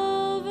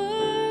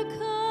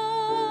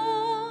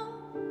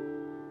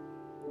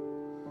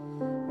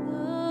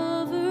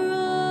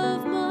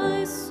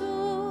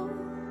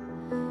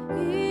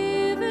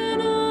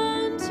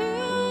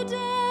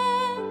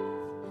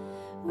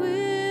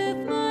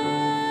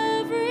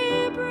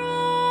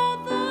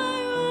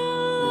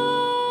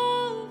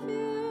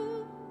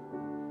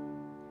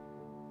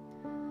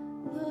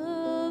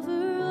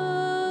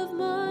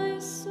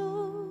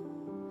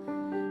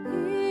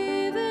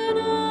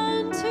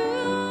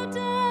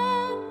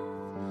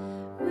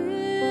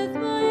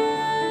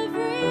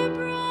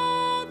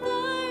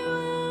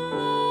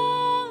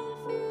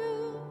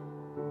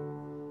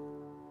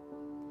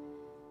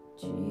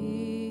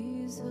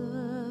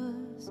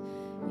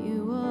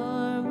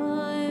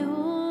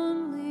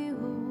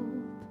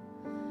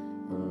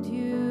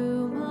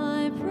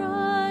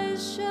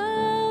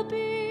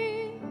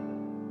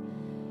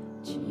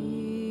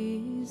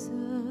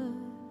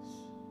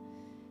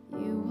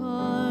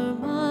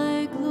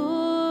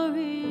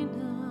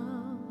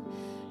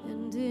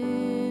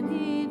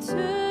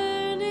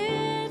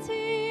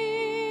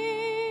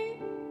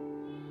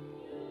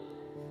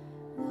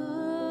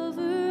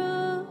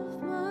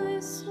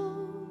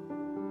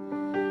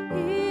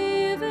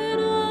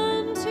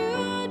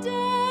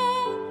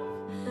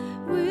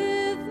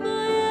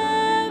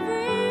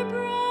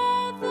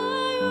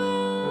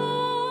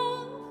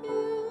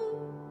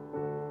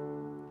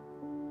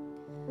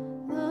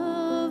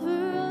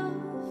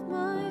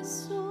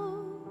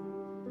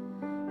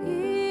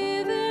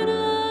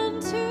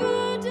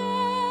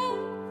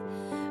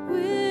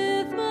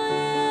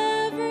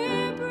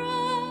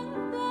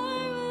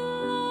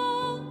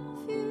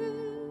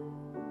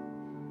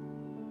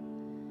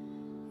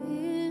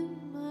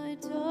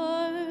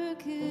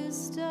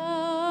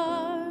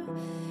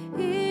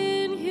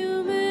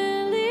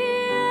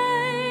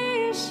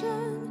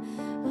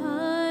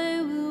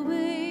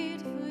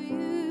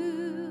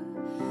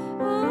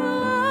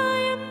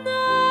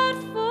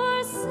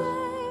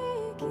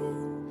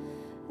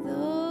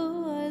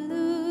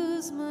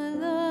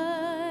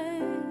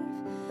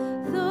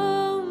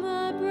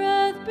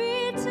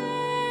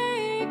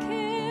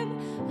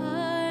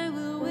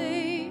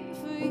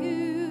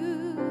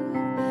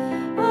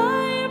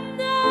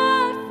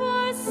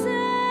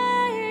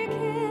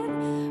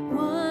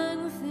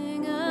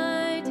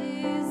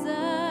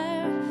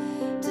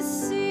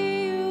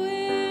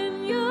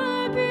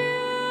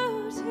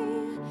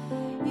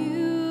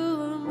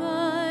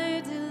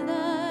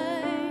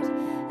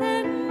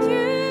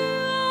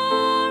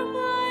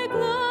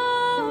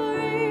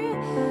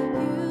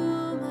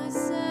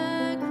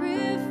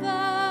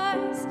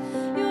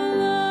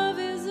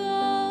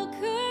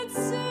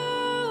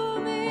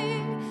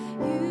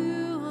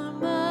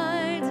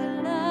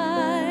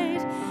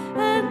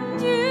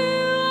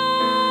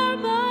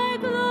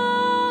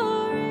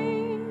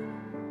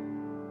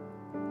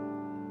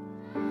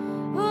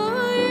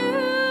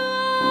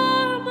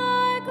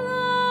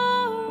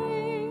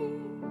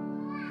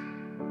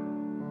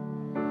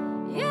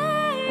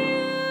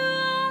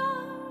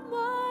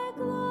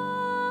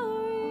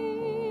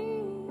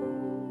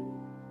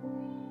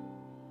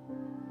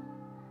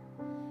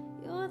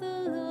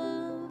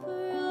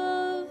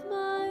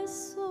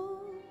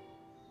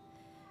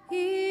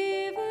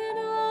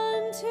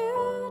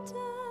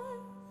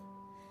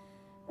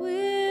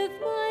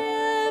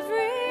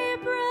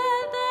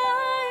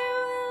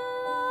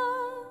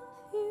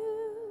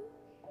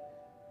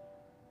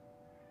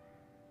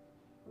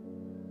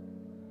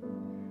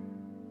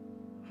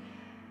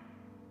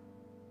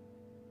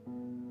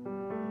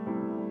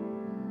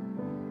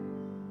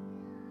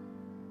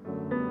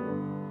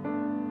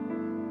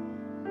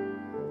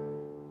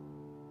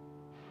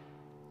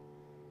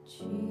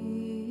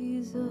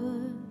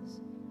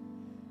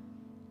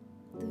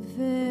the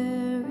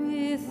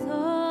very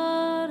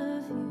thought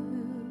of you.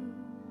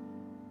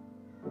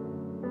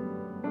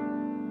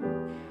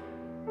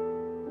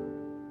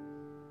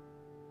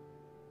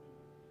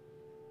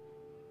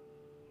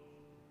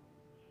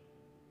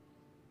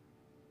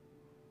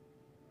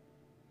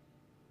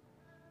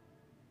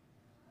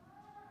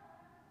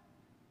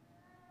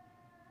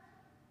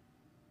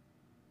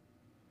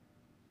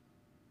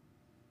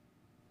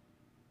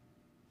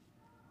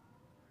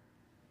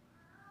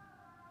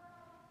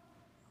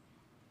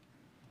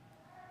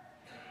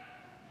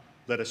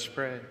 Let us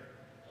pray.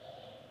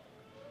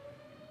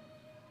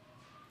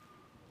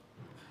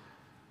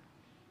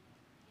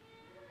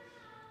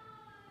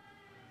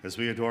 As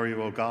we adore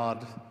you, O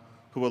God,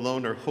 who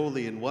alone are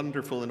holy and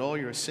wonderful in all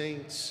your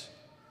saints,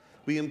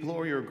 we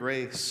implore your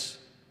grace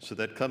so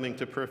that coming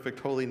to perfect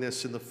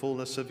holiness in the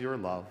fullness of your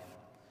love,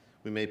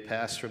 we may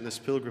pass from this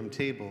pilgrim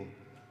table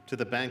to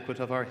the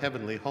banquet of our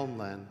heavenly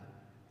homeland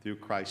through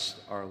Christ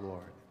our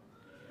Lord.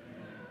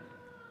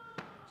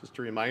 Just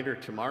a reminder,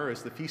 tomorrow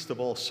is the Feast of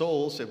All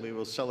Souls, and we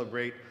will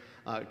celebrate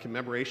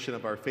commemoration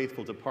of our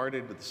faithful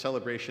departed with the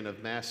celebration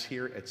of Mass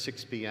here at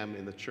 6 p.m.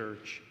 in the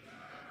church.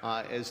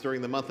 As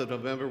during the month of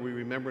November, we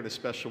remember in a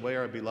special way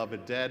our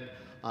beloved dead.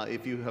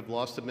 If you have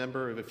lost a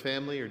member of a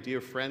family or dear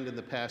friend in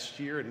the past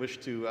year and wish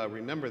to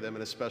remember them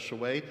in a special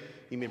way,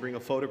 you may bring a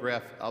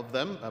photograph of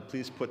them.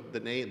 Please put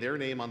their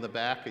name on the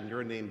back and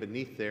your name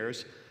beneath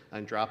theirs,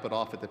 and drop it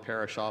off at the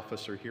parish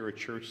office or here at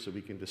church so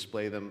we can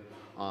display them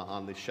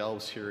on the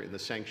shelves here in the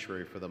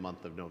sanctuary for the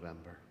month of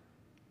November.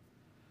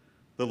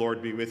 The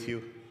Lord be with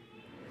you.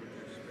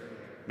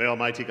 May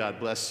Almighty God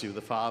bless you,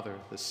 the Father,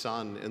 the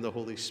Son, and the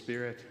Holy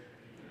Spirit.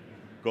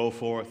 Go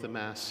forth, the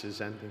Mass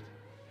is ended.